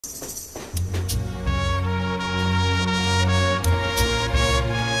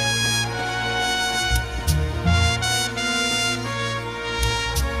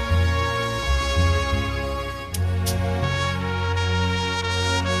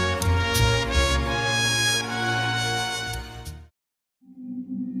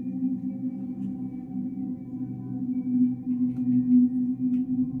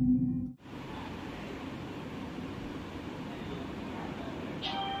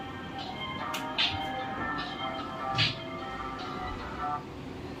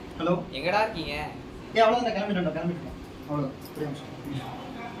Hello எங்கடா இருக்கீங்க? அவ்வளோதான் கிளம்பிட்டோம். அவ்வளோ ஒரே நிமிஷம்.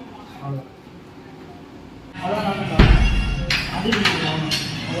 அவ்வளோ அவ்வளோதான்.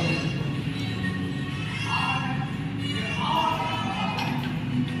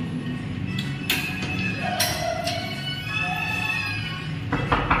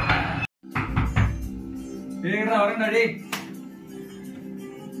 வரேன்டாடி.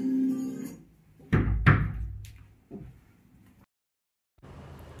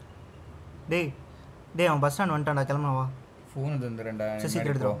 டேய் அவன் பஸ் ஸ்டாண்ட் வந்துட்டான்டா, கிளம்புவா. ஃபோன் தந்துடுறேன்டா.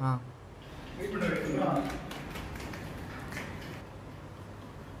 சீக்கிரம் எடுத்துரும்.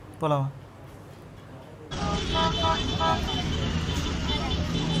 போலாம்.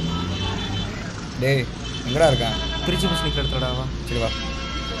 டேய் எங்கடா இருக்கான்? திருச்சி பஸ் நிற்கிற இடத்துலடா. வா. சரி வா.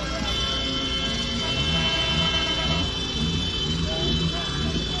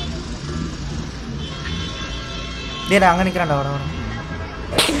 டேய் அங்கே நிற்கிறான்டா. வர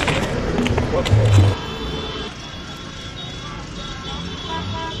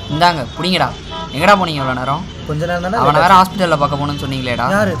இந்தாங்க புடிங்கடா. எங்கடா போனீங்க இவ்வளோ நேரம்? கொஞ்ச நேரம் தானே. அவனை வேற ஹாஸ்பிட்டலில் பார்க்க போகணுன்னு சொன்னீங்களேடா.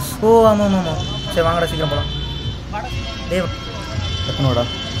 யாரு? ஓ ஆமாம். சரி வாங்கடா, சீக்கிரம் போகலாம். டேய் எத்தனோடா?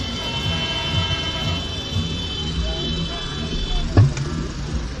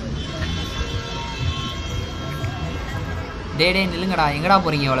 டே நில்லுங்கடா. எங்கடா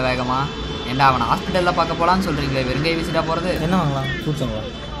போகிறீங்க இவ்வளோ வேகமா? ஏண்டா அவனை ஹாஸ்பிட்டலில் பார்க்க போகலான்னு சொல்கிறீங்களே, வெறுங்கை வீசிட்டா போகிறது? என்ன வாங்கலாம்? ஃப்ரூட்ஸ் வாங்கலாம்.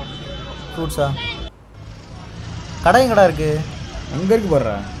 ஃப்ரூட்ஸா? கடை எங்கடா இருக்குது? அங்கே இருக்கு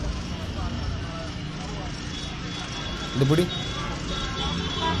போடுறா. இந்த புடி.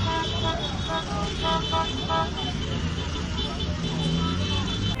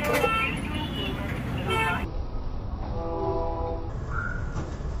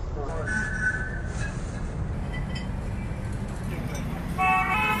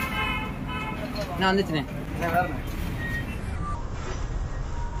 நான் வந்துச்சுனே.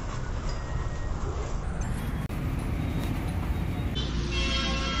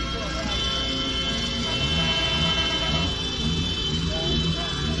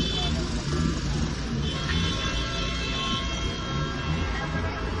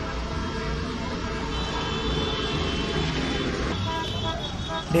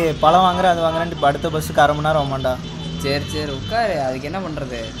 டேய் பழம் வாங்குறேன் அது வாங்குறேன். இப்போ அடுத்த பஸ்ஸுக்கு 1/2 மணி நேரம் ஆமாண்டா. சரி உட்காரு. அதுக்கு என்ன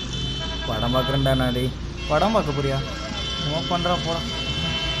பண்ணுறது? படம் பார்க்குறேன்டா. நாடி படம் பார்க்க போறியா? நோ பண்ணுறா போடா.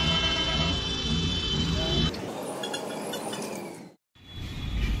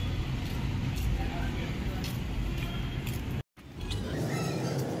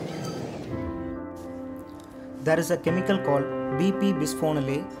 There is a chemical called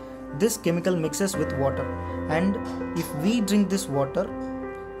BP-bisphenol A. This chemical mixes with water, and if we drink this water,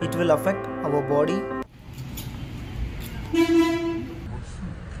 it will affect our body.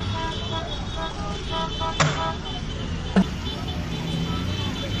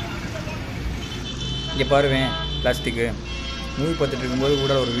 இங்கே பாருவேன், பிளாஸ்டிக்கு மூவி பார்த்துட்டு இருக்கும்போது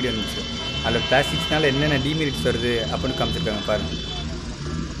கூட ஒரு வீடியோ இருந்துச்சு. அதில் பிளாஸ்டிக்ஸ்னால என்னென்ன டிமெரிட்ஸ் வருது அப்படின்னு காமிச்சிருக்காங்க பாருங்கள்.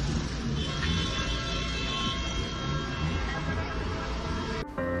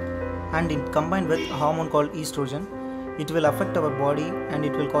 And it combined with a hormone called estrogen, it will affect our body and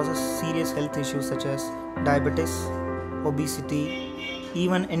it will cause us serious health issues such as diabetes, obesity,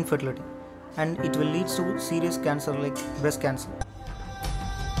 even infertility, and it will lead to serious cancer like breast cancer.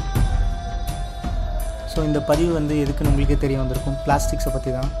 So இந்த பதிவு வந்து எதுக்குன்னு உங்களுக்கே தெரிய வந்திருக்கும். பிளாஸ்டிக்ஸை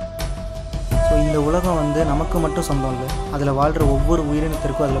பற்றி தான். So இந்த உலகம் வந்து நமக்கு மட்டும் சொந்தம் இல்லை, அதில் வாழ்கிற ஒவ்வொரு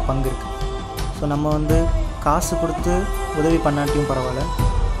உயிரினத்திற்கும் அதில் பங்கு இருக்குது. ஸோ நம்ம வந்து காசு கொடுத்து உதவி பண்ணாட்டியும் பரவாயில்ல,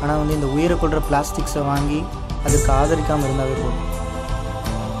 ஆனால் வந்து இந்த உயிரை கொள்கிற பிளாஸ்டிக்ஸை வாங்கி அதுக்கு ஆதரிக்காமல் இருந்தாவே போதும்.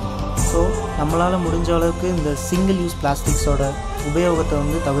 ஸோ நம்மளால் முடிஞ்ச அளவுக்கு இந்த சிங்கிள் யூஸ் பிளாஸ்டிக்ஸோட உபயோகத்தை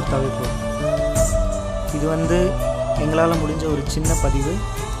வந்து தவிர்த்தாவே போதும். இது வந்து எங்களால் முடிஞ்ச ஒரு சின்ன பதிவு,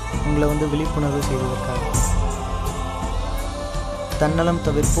 உங்களை வந்து விழிப்புணர்வு செய்வதற்காக. தன்னலம்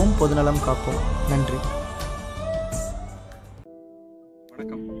தவிர்ப்போம், பொதுநலம் காப்போம். நன்றி.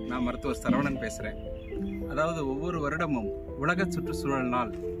 வணக்கம், நான் மருத்துவர் சரவணன் பேசுகிறேன். அதாவது ஒவ்வொரு வருடமும் உலக சுற்றுச்சூழல்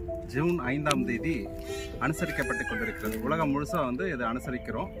நாள் ஜூன் 5ஆம் தேதி அனுசரிக்கப்பட்டு கொண்டிருக்கிறது. உலகம் முழுசாக வந்து இதை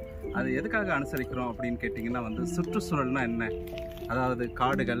அனுசரிக்கிறோம். அது எதுக்காக அனுசரிக்கிறோம் அப்படின்னு கேட்டிங்கன்னா சுற்றுச்சூழல்னால் என்ன, அதாவது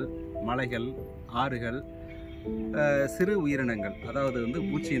காடுகள், மலைகள், ஆறுகள், சிறு உயிரினங்கள், அதாவது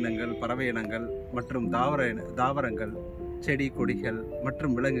பூச்சி இனங்கள், பறவை இனங்கள் மற்றும் தாவரங்கள், செடி கொடிகள்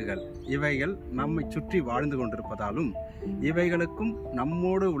மற்றும் விலங்குகள், இவைகள் நம்மை சுற்றி வாழ்ந்து கொண்டிருப்பதாலும் இவைகளுக்கும்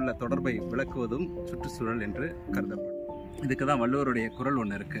நம்மோடு உள்ள தொடர்பை விளக்குவதும் சுற்றுச்சூழல் என்று கருதப்படும். இதுக்கு தான் வள்ளுவருடைய குறள்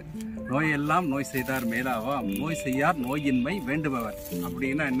ஒன்று இருக்கு, நோயெல்லாம் நோய் செய்தார் மேலாவாம், நோய் செய்யார் நோயின்மை வேண்டுபவர்.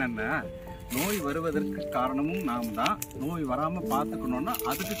 அப்படின்னா என்னென்ன, நோய் வருவதற்கு காரணமும் நாம் தான், நோய் வராமல் பார்த்துக்கணுன்னா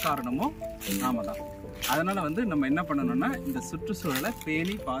அதுக்கு காரணமும் நாம தான். அதனால் நம்ம என்ன பண்ணணும்னா இந்த சுற்றுச்சூழலை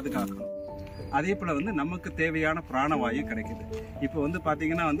பேணி பாதுகாக்கணும். அதே போல் நமக்கு தேவையான பிராணவாயு கிடைக்குது. இப்போ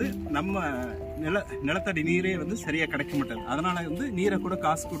பார்த்தீங்கன்னா நம்ம நிலத்தடி நீரே சரியாக கிடைக்க மாட்டேது. அதனால் நீரை கூட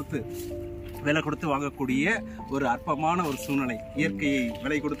காசு கொடுத்து விலை கொடுத்து வாங்கக்கூடிய ஒரு அற்பமான ஒரு சூழ்நிலை, இயற்கையை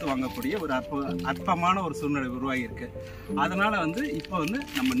விலை கொடுத்து வாங்கக்கூடிய ஒரு அற்பமான ஒரு சூழ்நிலை உருவாகி இருக்கு. அதனால இப்போ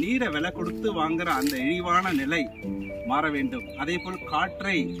நம்ம நீரை விலை கொடுத்து வாங்குற அந்த இழிவான நிலை மாற வேண்டும். அதே போல்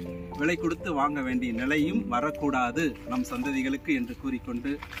காற்றை விலை கொடுத்து வாங்க வேண்டிய நிலையும் வரக்கூடாது நம் சந்ததிகளுக்கு என்று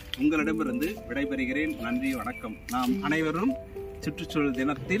கூறிக்கொண்டு உங்களிடமிருந்து விடைபெறுகிறேன். நன்றி, வணக்கம். நாம் அனைவரும் சுற்றுச்சூழல்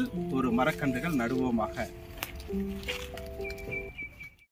தினத்தில் ஒரு மரக்கன்றுகள் நடுவோமாக.